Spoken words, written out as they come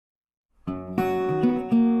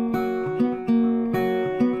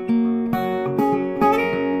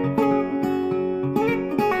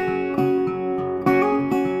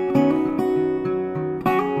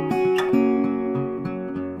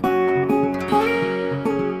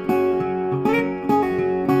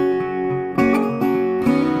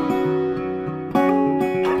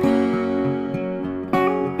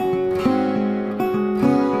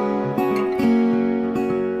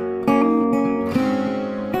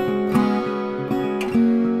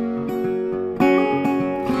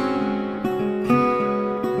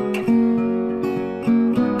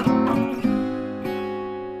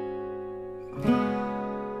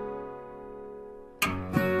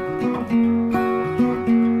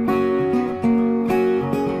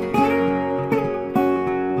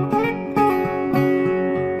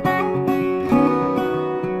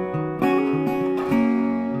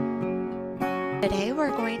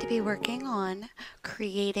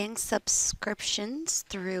getting subscriptions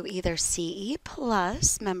through either CE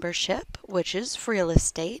Plus membership, which is real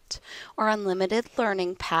estate, or Unlimited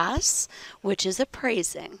Learning Pass, which is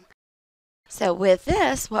appraising. So with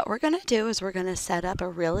this, what we're going to do is we're going to set up a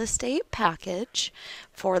real estate package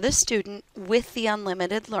for the student with the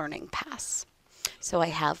Unlimited Learning Pass. So I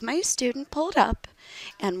have my student pulled up,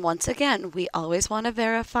 and once again, we always want to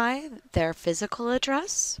verify their physical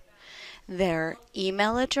address, their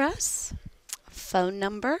email address, phone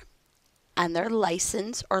number, and their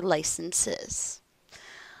license or licenses.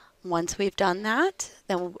 Once we've done that,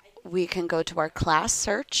 then we can go to our class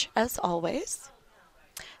search as always.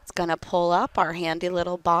 It's going to pull up our handy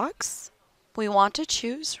little box. We want to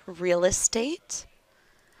choose real estate,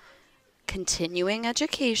 continuing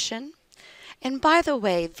education. And by the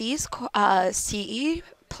way, these CE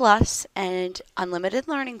Plus and Unlimited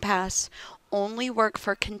Learning Pass only work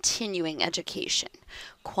for continuing education.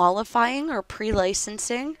 Qualifying or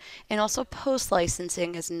pre-licensing and also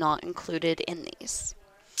post-licensing is not included in these.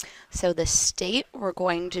 So the state, we're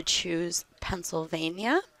going to choose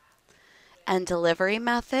Pennsylvania, and delivery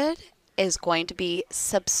method is going to be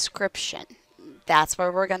subscription. That's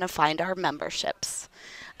where we're going to find our memberships.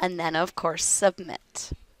 And then, of course,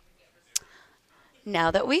 submit.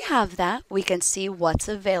 Now that we have that, we can see what's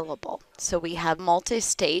available. So we have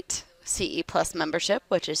multi-state CE Plus membership,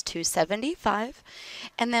 which is $275.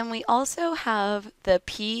 And then we also have the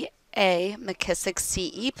PA McKissick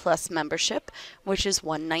CE Plus membership, which is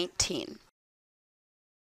 $119.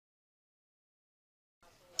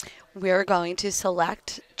 We're going to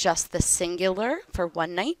select just the singular for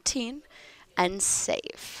 $119 and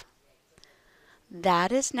save.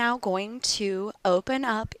 That is now going to open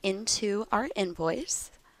up into our invoice.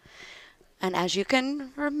 And as you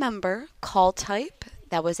can remember, call type,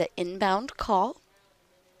 that was an inbound call.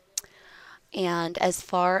 And as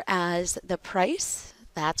far as the price,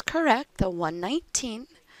 that's correct, the $119.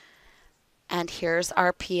 And here's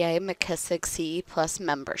our PA McKissick CE Plus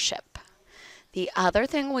membership. The other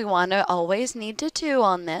thing we want to always need to do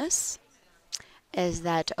on this is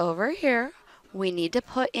that over here, we need to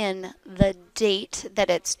put in the date that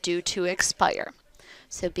it's due to expire.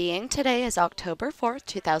 So being today is October 4th,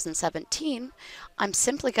 2017, I'm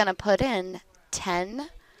simply going to put in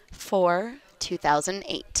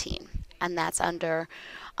 10/4/2018. And that's under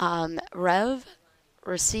Rev,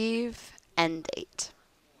 Receive, End Date.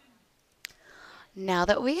 Now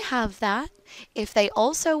that we have that, if they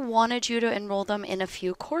also wanted you to enroll them in a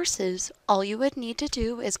few courses, all you would need to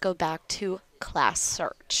do is go back to class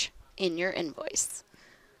search in your invoice.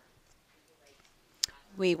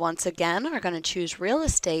 We once again are going to choose real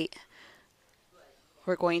estate.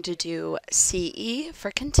 We're going to do CE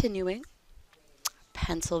for continuing,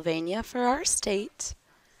 Pennsylvania for our state,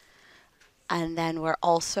 and then we're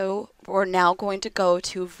now going to go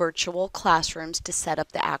to virtual classrooms to set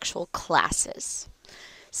up the actual classes.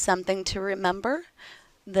 Something to remember,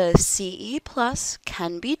 the CE Plus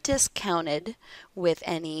can be discounted with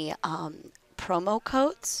any promo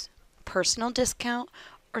codes, personal discount,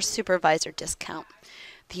 or supervisor discount.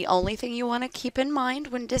 The only thing you want to keep in mind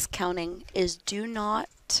when discounting is do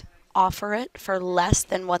not offer it for less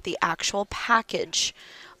than what the actual package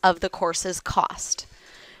of the courses cost.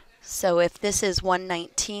 So if this is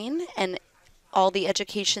 $119 and all the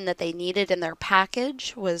education that they needed in their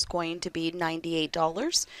package was going to be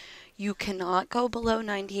 $98, you cannot go below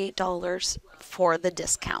 $98 for the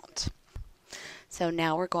discount. So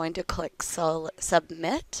now we're going to click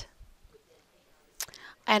submit.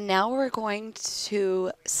 And now we're going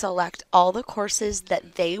to select all the courses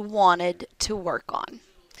that they wanted to work on.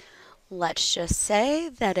 Let's just say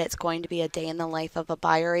that it's going to be a day in the life of a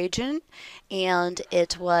buyer agent, and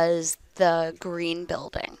it was the green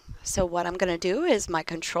building. So what I'm going to do is my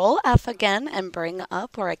Control F again and bring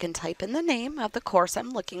up where I can type in the name of the course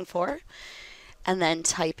I'm looking for, and then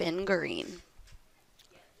type in green.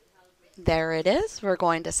 There it is. We're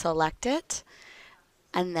going to select it,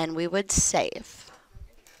 and then we would save.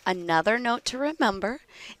 Another note to remember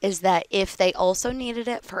is that if they also needed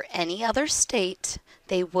it for any other state,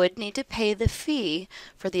 they would need to pay the fee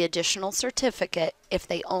for the additional certificate if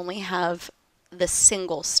they only have the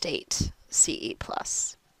single state CE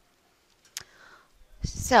Plus.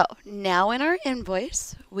 So now in our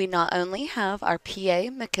invoice, we not only have our PA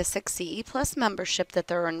McKissick CE Plus membership that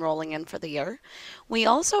they're enrolling in for the year, we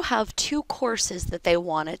also have 2 courses that they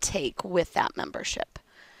want to take with that membership.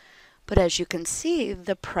 But as you can see,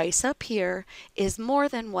 the price up here is more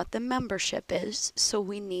than what the membership is, so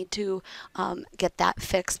we need to get that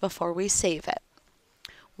fixed before we save it.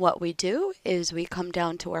 What we do is we come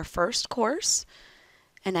down to our first course,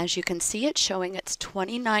 And as you can see, it's showing it's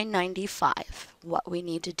 $29.95. What we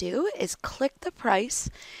need to do is click the price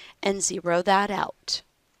and zero that out.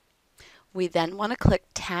 We then want to click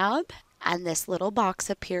Tab, and this little box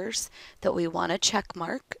appears that we want to check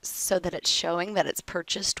mark so that it's showing that it's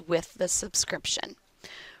purchased with the subscription.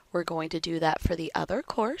 We're going to do that for the other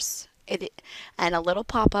course. And a little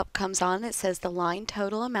pop-up comes on. It says the line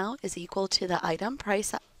total amount is equal to the item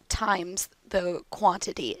price times the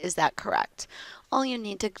quantity. Is that correct? All you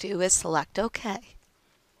need to do is select OK.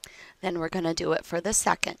 Then we're going to do it for the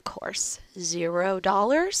second course.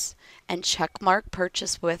 $0 and check mark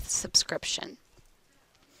purchase with subscription.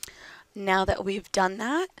 Now that we've done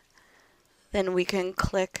that, then we can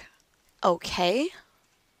click OK.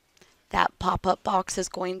 That pop-up box is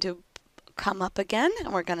going to come up again,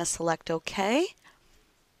 and we're going to select OK.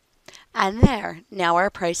 And there, now our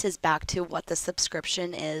price is back to what the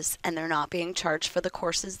subscription is, and they're not being charged for the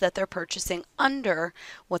courses that they're purchasing under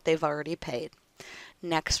what they've already paid.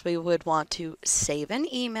 Next, we would want to save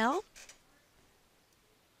an email.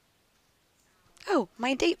 Oh,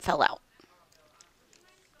 my date fell out.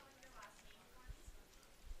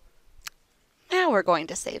 Now we're going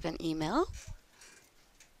to save an email.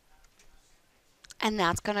 And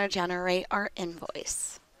that's going to generate our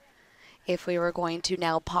invoice. If we were going to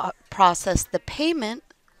now process the payment,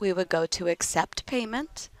 we would go to accept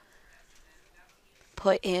payment,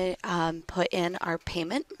 put in our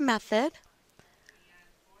payment method.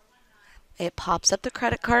 It pops up the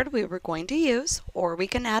credit card we were going to use, or we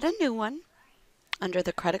can add a new one under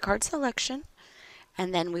the credit card selection,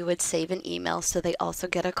 and then we would save an email so they also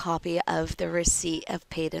get a copy of the receipt of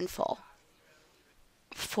paid in full.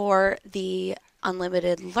 For the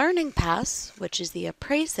Unlimited Learning Pass, which is the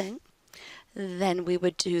appraising, then we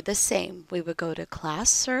would do the same. We would go to Class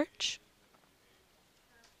Search.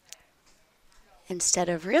 Instead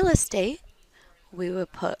of Real Estate, we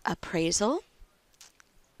would put Appraisal,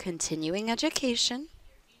 Continuing Education,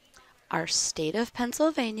 our state of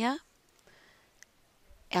Pennsylvania,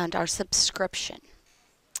 and our subscription.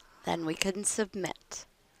 Then we can submit.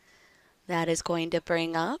 That is going to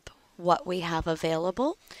bring up what we have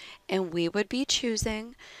available, and we would be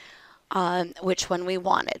choosing which one we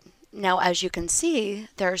wanted. Now, as you can see,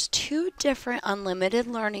 there's two different unlimited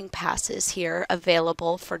learning passes here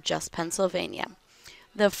available for just Pennsylvania.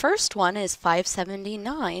 The first one is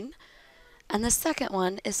 $579, and the second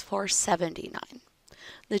one is $479.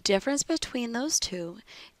 The difference between those two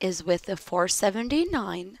is with the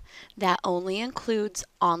 $479, that only includes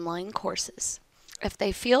online courses. If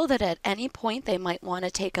they feel that at any point they might want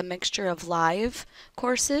to take a mixture of live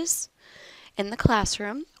courses in the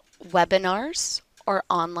classroom, webinars, or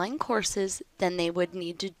online courses, then they would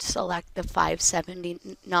need to select the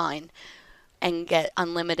 $579 and get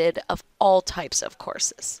unlimited of all types of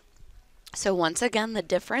courses. So once again, the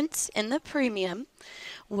difference in the premium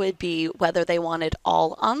would be whether they wanted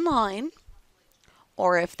all online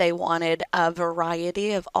or if they wanted a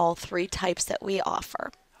variety of all three types that we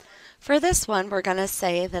offer. For this one, we're going to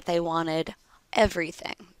say that they wanted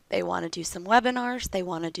everything. They want to do some webinars, they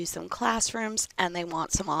want to do some classrooms, and they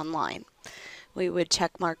want some online. We would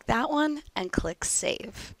check mark that one and click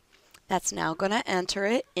Save. That's now going to enter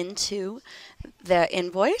it into the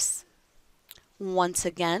invoice. Once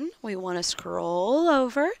again, we want to scroll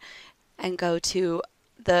over and go to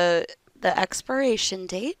the expiration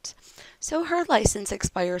date. So her license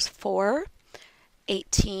expires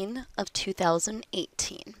 4/18 of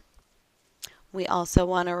 2018. We also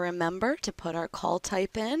want to remember to put our call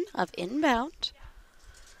type in of inbound,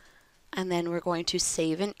 and then we're going to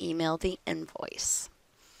save and email the invoice.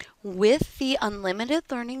 With the Unlimited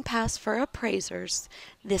Learning Pass for appraisers,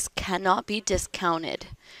 this cannot be discounted.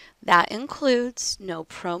 That includes no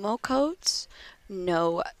promo codes,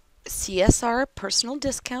 no CSR personal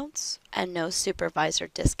discounts, and no supervisor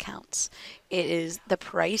discounts. The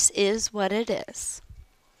price is what it is.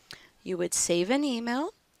 You would save an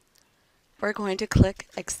email. We're going to click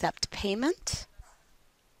Accept Payment,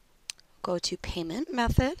 go to Payment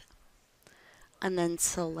Method, and then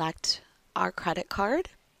select our credit card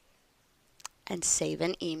and save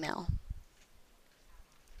an email.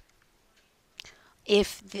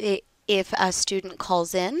 If a student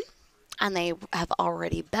calls in and they have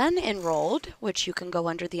already been enrolled, which you can go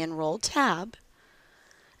under the Enroll tab,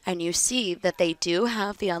 and you see that they do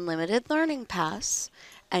have the Unlimited Learning Pass,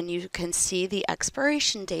 and you can see the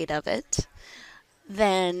expiration date of it,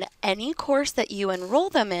 then any course that you enroll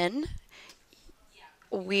them in,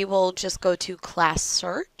 we will just go to Class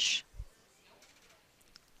Search,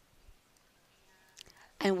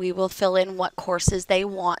 and we will fill in what courses they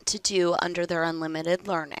want to do under their unlimited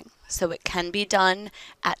learning. So it can be done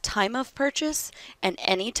at time of purchase and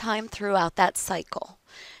any time throughout that cycle.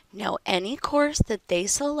 Now, any course that they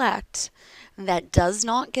select that does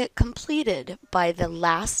not get completed by the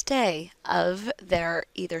last day of their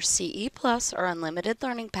either CE Plus or Unlimited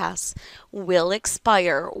Learning Pass will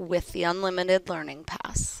expire with the Unlimited Learning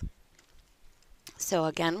Pass. So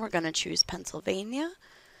again, we're going to choose Pennsylvania,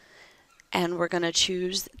 and we're going to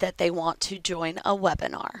choose that they want to join a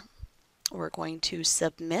webinar. We're going to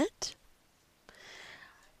submit,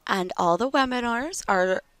 and all the webinars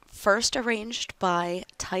are first arranged by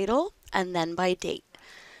title and then by date.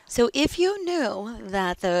 So if you knew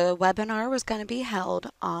that the webinar was going to be held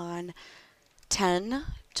on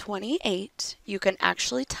 10/28, you can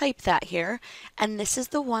actually type that here, and this is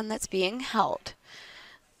the one that's being held.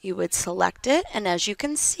 You would select it, and as you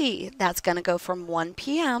can see, that's going to go from 1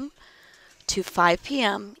 p.m. to 5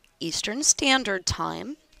 p.m. Eastern Standard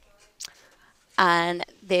Time, and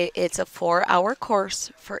it's a 4-hour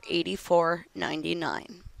course for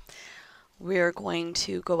 $84.99. We're going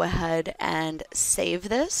to go ahead and save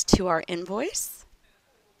this to our invoice.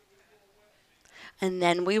 And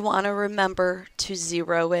then we want to remember to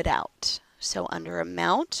zero it out. So under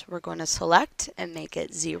amount, we're going to select and make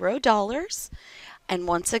it $0. And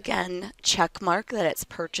once again, check mark that it's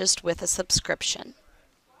purchased with a subscription.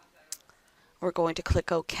 We're going to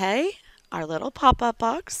click OK. Our little pop-up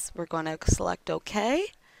box, we're going to select OK.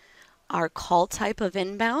 Our call type of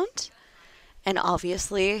inbound. And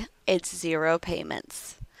obviously, it's 0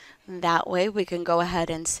 payments. That way, we can go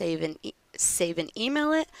ahead and save and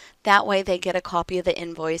email it. That way, they get a copy of the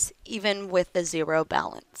invoice, even with the 0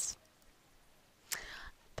 balance.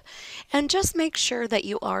 And just make sure that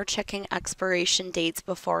you are checking expiration dates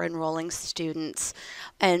before enrolling students,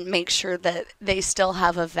 and make sure that they still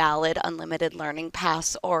have a valid Unlimited Learning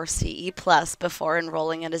Pass or CE Plus before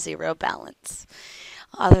enrolling at a 0 balance.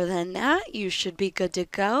 Other than that, you should be good to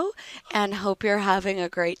go, and hope you're having a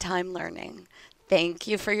great time learning. Thank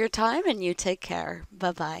you for your time, and you take care.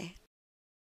 Bye-bye.